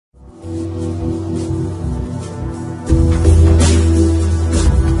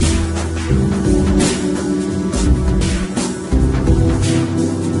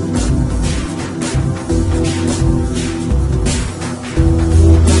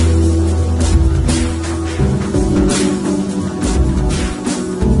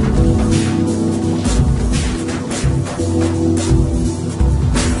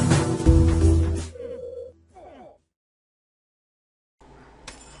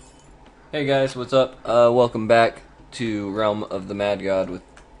Hey guys, what's up? Welcome back to Realm of the Mad God with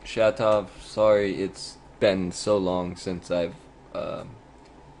Shatov. Sorry it's been so long since I've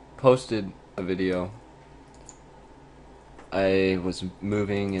posted a video. I was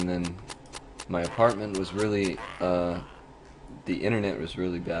moving and then my apartment was really, the internet was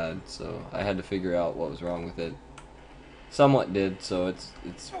really bad, so I had to figure out what was wrong with it. Somewhat did, so it's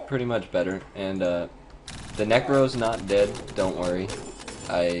pretty much better. And the necro's not dead, don't worry.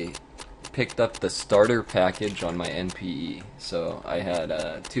 I picked up the starter package on my NPE, so I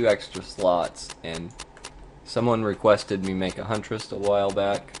had 2 extra slots, and someone requested me make a Huntress a while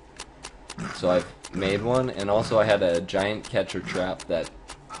back, so I've made one, and also I had a giant catcher trap that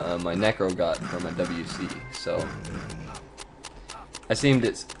my necro got from a WC, so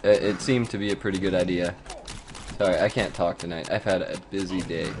it seemed to be a pretty good idea. Sorry, I can't talk tonight. I've had a busy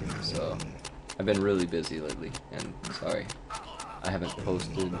day, so I've been really busy lately, and sorry. I haven't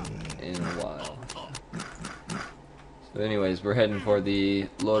posted in a while. So anyways, we're heading for the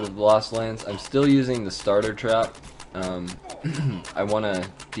Lord of the Lost Lands. I'm still using the starter trap. I want to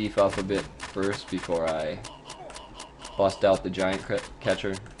beef up a bit first before I bust out the giant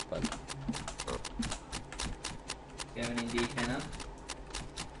catcher. But Do you have any defense up?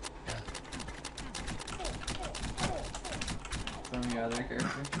 From your other character?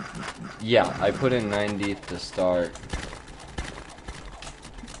 yeah, I put in 9 deep to start.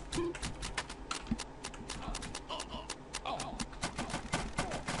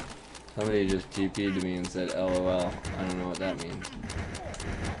 Somebody just TP'd me and said LOL. I don't know what that means.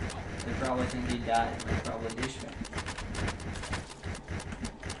 They probably think he died. They probably douchebag.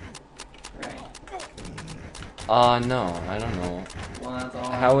 Right. No, I don't know. Well, that's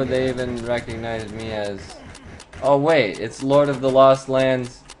all. How would they even recognize me as... Oh wait, it's Lord of the Lost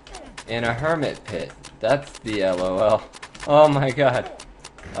Lands in a hermit pit. That's the LOL. Oh my god.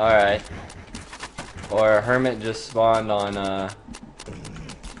 Alright. Or a hermit just spawned on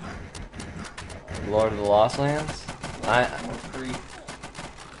Lord of the Lost Lands?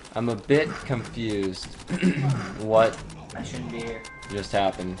 I'm a bit confused what I shouldn't be here. just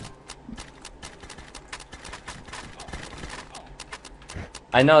happened.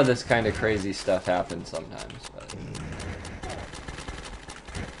 I know this kind of crazy stuff happens sometimes, but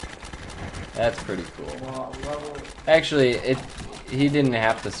that's pretty cool. Well, Actually, he didn't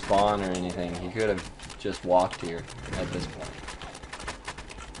have to spawn or anything. He could have just walked here at this point.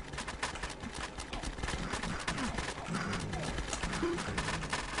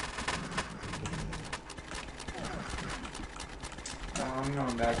 I'm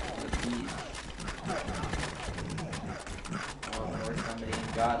going back to the beach. Or somebody in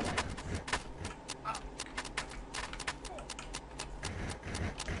Godland.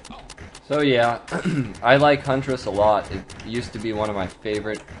 So yeah, I like Huntress a lot. It used to be one of my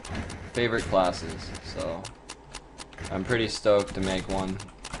favorite classes, so I'm pretty stoked to make one,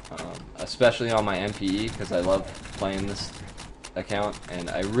 especially on my NPE because I love playing this account, and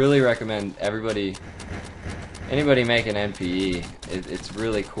I really recommend anybody make an NPE. It's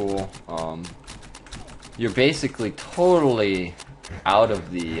really cool. You're basically totally out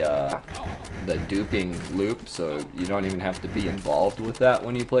of the duping loop, so you don't even have to be involved with that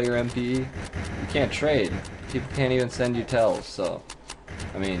when you play your NPE. You can't trade. People can't even send you tells, so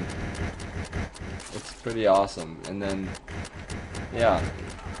I mean, it's pretty awesome. And then, yeah,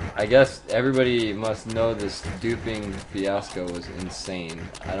 I guess everybody must know this duping fiasco was insane.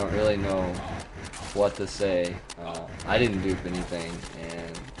 I don't really know what to say. I didn't dupe anything,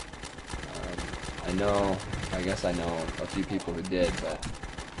 and I guess I know a few people who did, but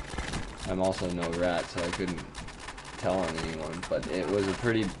I'm also no rat, so I couldn't tell on anyone. But it was a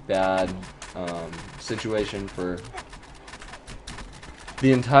pretty bad situation for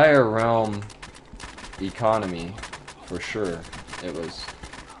the entire realm economy, for sure. It was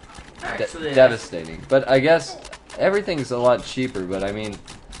devastating. But I guess everything's a lot cheaper, but I mean,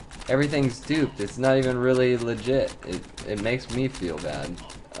 everything's duped. It's not even really legit. It makes me feel bad.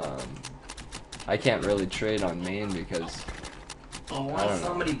 I can't really trade on main because Well, once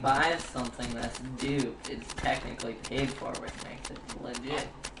somebody buys something that's duped, it's technically paid for, which makes it legit.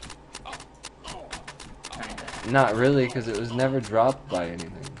 Kinda. not really, because it was never dropped by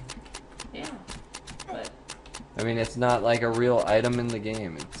anything. Yeah. But I mean, it's not like a real item in the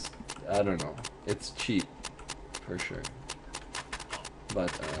game. I don't know. It's cheap, for sure.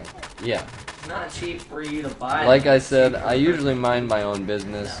 But, yeah. it's not cheap for you to buy. Like I said, I usually mind my own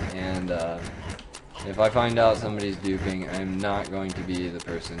business, and if I find out somebody's duping, I'm not going to be the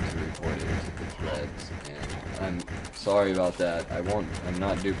person to report it to the threads. And I'm sorry about that. I'm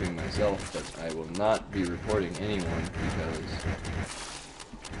not duping myself, but I will not be reporting anyone because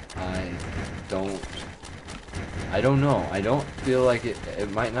I don't know. I don't feel like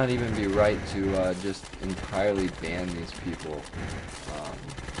it might not even be right to just entirely ban these people.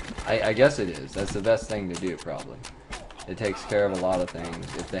 I guess it is. That's the best thing to do, probably. It takes care of a lot of things.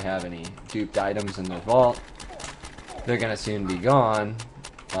 If they have any duped items in their vault, they're gonna soon be gone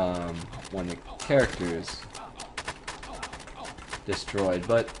when the character is destroyed.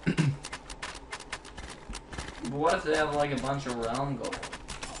 But what if they have like a bunch of realm gold?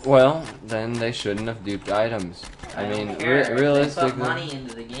 well, then they shouldn't have duped items. I mean, realistically, if they put money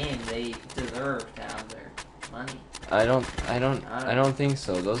into the game, they deserve to have their money. I don't think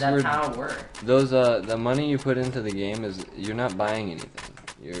so. That's how it works. The money you put into the game is, you're not buying anything.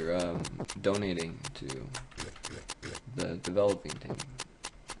 You're donating to the developing team.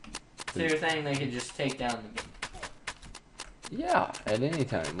 So you're saying they could just take down the game? Yeah, at any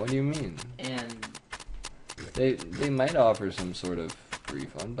time. What do you mean? And they might offer some sort of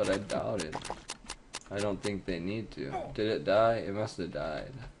refund, but I doubt it. I don't think they need to. Did it die? It must have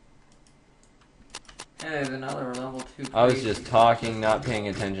died. hey, there's another level 2. I was just talking, not paying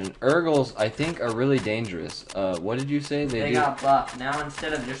attention. Urgles, I think, are really dangerous. What did you say? They got buffed. Now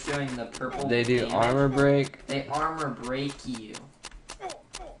instead of just doing the purple They do damage, armor break. They armor break you.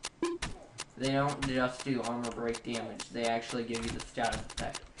 They don't just do armor break damage. They actually give you the status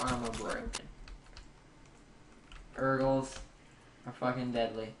effect. Armor broken. Urgles are fucking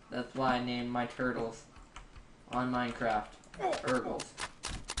deadly. That's why I named my turtles on Minecraft Urgles.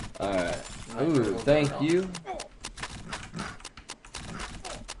 Alright. Ooh, thank you.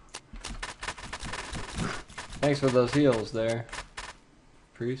 Thanks for those heals there,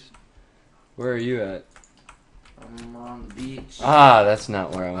 Priest. Where are you at? I'm on the beach. Ah, that's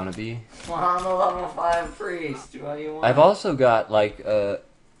not where I want to be. Well, I'm a level 5 priest. What do you want? I've also got, like,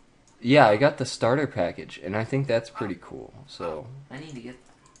 yeah, I got the starter package, and I think that's pretty cool. So I need to get.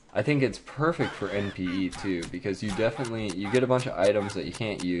 I think it's perfect for NPE too, because you get a bunch of items that you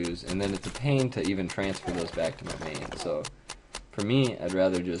can't use, and then it's a pain to even transfer those back to my main. So for me, I'd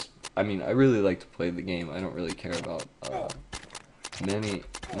rather just, I mean, I really like to play the game. I don't really care about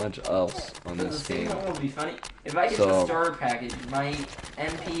much else on this game. The will be funny. If I get the starter package, my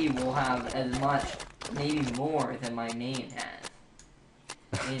NPE will have as much, maybe more, than my main has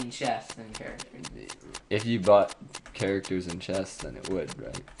in chests and characters. If you bought characters and chests, then it would,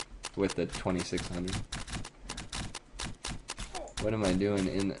 right? With the 2600. What am I doing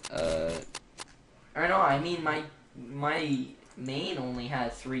in Or no, I mean my main only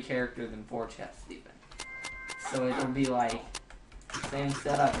has 3 characters and 4 chests even. So it'll be like same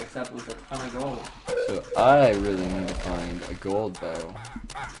setup except with a ton of gold. So I really need to find a gold bow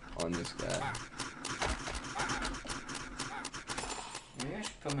on this guy. Maybe I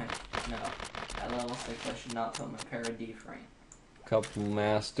should put my no. At level 6 I should not put my Paradis frame. Couple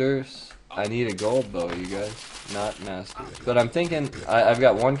masters. I need a gold bow, you guys. Not masters. But I'm thinking I've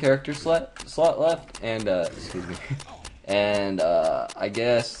got one character slot left, and excuse me. And I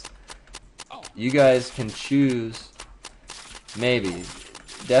guess you guys can choose. Maybe.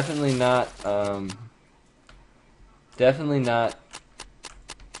 Definitely not a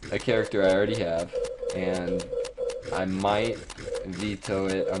character I already have, and I might veto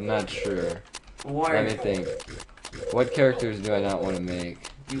it. I'm not sure. Warrior. Let me think. What characters do I not want to make?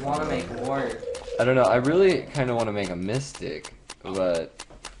 You want to make warrior. I don't know. I really kind of want to make a mystic, but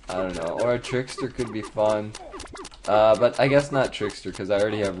I don't know. Or a trickster could be fun. But I guess not trickster, because I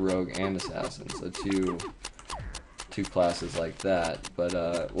already have rogue and assassin, so two classes like that.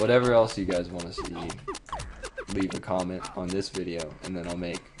 But whatever else you guys want to see, leave a comment on this video, and then I'll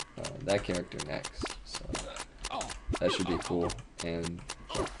make that character next. So that should be cool. And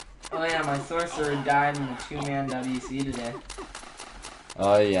oh yeah, my sorcerer died in the 2-man WC today.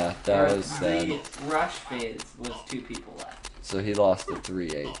 oh yeah, that was sad. The rush phase was 2 people left. So he lost the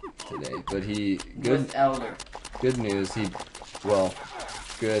 3-8 today, but he With Elder. Good news.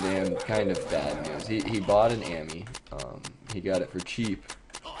 Good and kind of bad news. He bought an Ami. He got it for cheap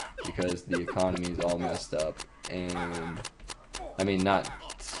because the economy's all messed up, and I mean not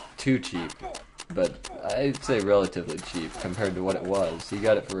too cheap, but I'd say relatively cheap compared to what it was. He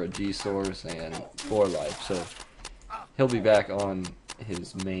got it for a G source and 4 life, so he'll be back on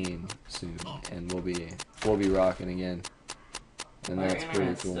his main soon, and we'll be rocking again. And My that's pretty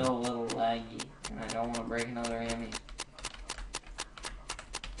internet's cool. still a little laggy, and I don't want to break another Ami.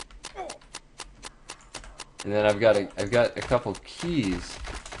 And then I've got a couple keys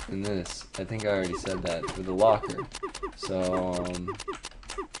in this. I think I already said that for the locker. So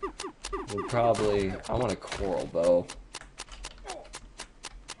we'll probably. I want a coral bow.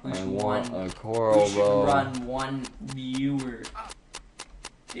 I want a coral bow. We should run 1 viewer,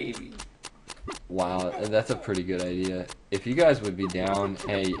 baby. Wow, that's a pretty good idea. If you guys would be down,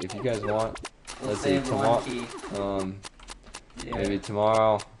 hey, if you guys want, We'll let's see, save one key. Yeah. maybe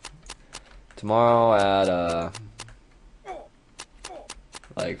tomorrow at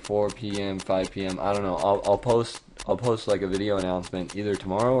like 4 p.m., 5 p.m. I don't know. I'll post like a video announcement either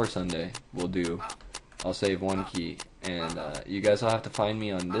tomorrow or Sunday. I'll save one key, and you guys will have to find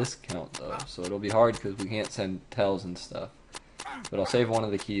me on this count though, so it'll be hard because we can't send tells and stuff. But I'll save one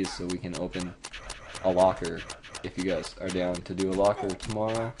of the keys so we can open a locker if you guys are down to do a locker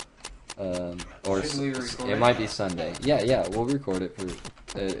tomorrow. Or Should we record it it? might be Sunday. Yeah, we'll record it for.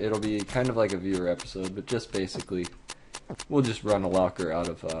 It'll be kind of like a viewer episode, but just basically, we'll just run a locker out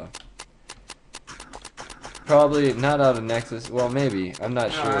of. Probably not out of Nexus. Well, maybe. I'm not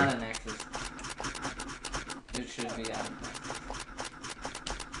No, sure. out of Nexus. It should be out of Nexus.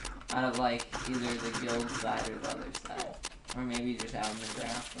 Out of like either the guild side or the other side. Or maybe just out in the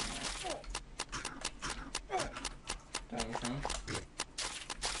grass somewhere. Don't you think?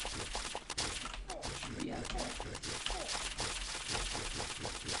 Should be out there.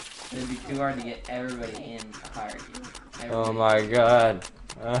 It'd be too hard to get everybody in a hierarchy. Oh my god.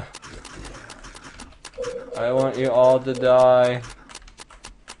 I want you all to die.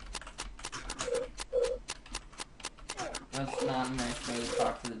 That's not a nice way to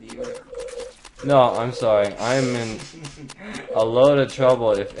talk to the viewer. No, I'm sorry. I'm in a load of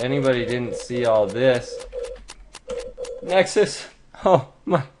trouble. If anybody didn't see all this. Nexus! Oh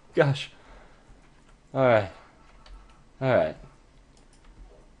my gosh. Alright. Alright.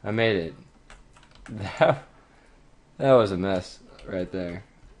 I made it. That was a mess right there.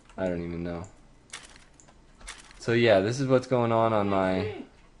 I don't even know. So yeah, this is what's going on my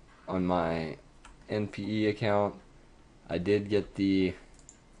NPE account. I did get the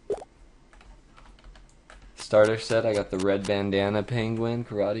starter set. I got the red bandana penguin,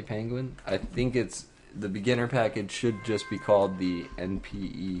 karate penguin. I think it's the beginner package should just be called the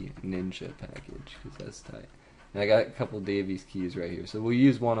NPE ninja package because that's tight. And I got a couple Davies keys right here, so we'll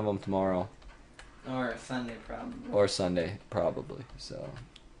use one of them tomorrow Or Sunday, probably. or Sunday probably. So,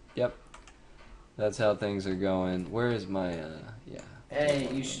 yep, that's how things are going. Where is my yeah? Hey,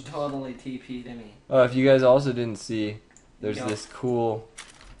 you should totally TP to me. Oh, if you guys also didn't see, there's Go. this cool.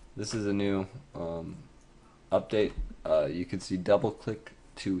 This is a new update. You can see double click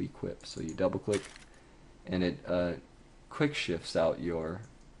to equip. So you double click, and it quick shifts out your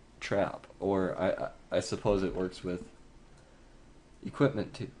trap. Or I suppose it works with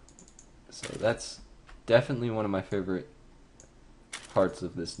equipment too. So that's definitely one of my favorite parts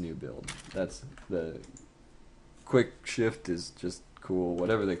of this new build. That's the quick shift is just cool.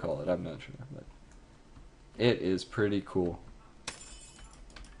 Whatever they call it, I'm not sure, but it is pretty cool.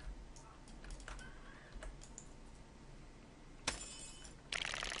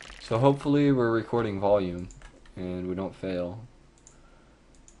 So hopefully we're recording volume and we don't fail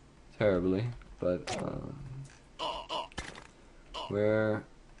terribly, but where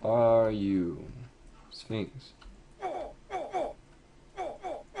are you, Sphinx?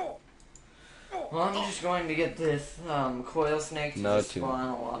 Well, I'm just going to get this coil snake to No, just too. spawn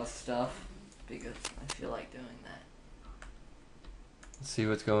a lot of stuff because I feel like doing that. Let's see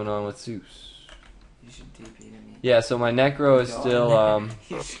what's going on with Zeus. You should TP to me. Yeah, so my necro is Go still on there.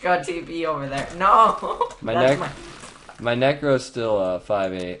 You should go TP over there. No. My That's neck- my necro is still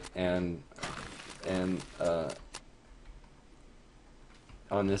 5'8", and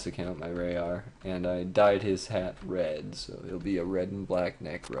on this account my Rayar, and I dyed his hat red, so he'll be a red and black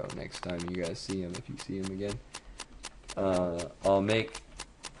necro next time you guys see him, if you see him again. I'll make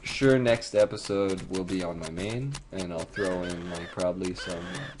sure next episode will be on my main, and I'll throw in like probably some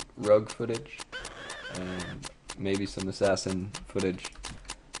rogue footage and maybe some assassin footage,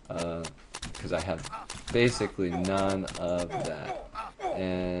 because I have basically none of that.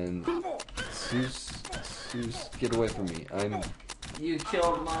 And Zeus, get away from me! You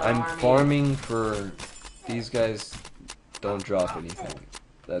killed my I'm army. farming for these guys. Don't drop anything.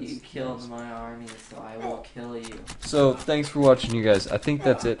 You killed my army, so I will kill you. So thanks for watching, you guys. I think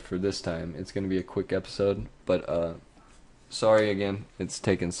that's it for this time. It's gonna be a quick episode, but sorry again. It's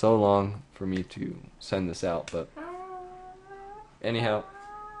taken so long for me to send this out, but anyhow,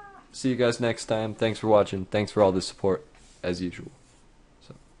 see you guys next time. Thanks for watching. Thanks for all the support as usual.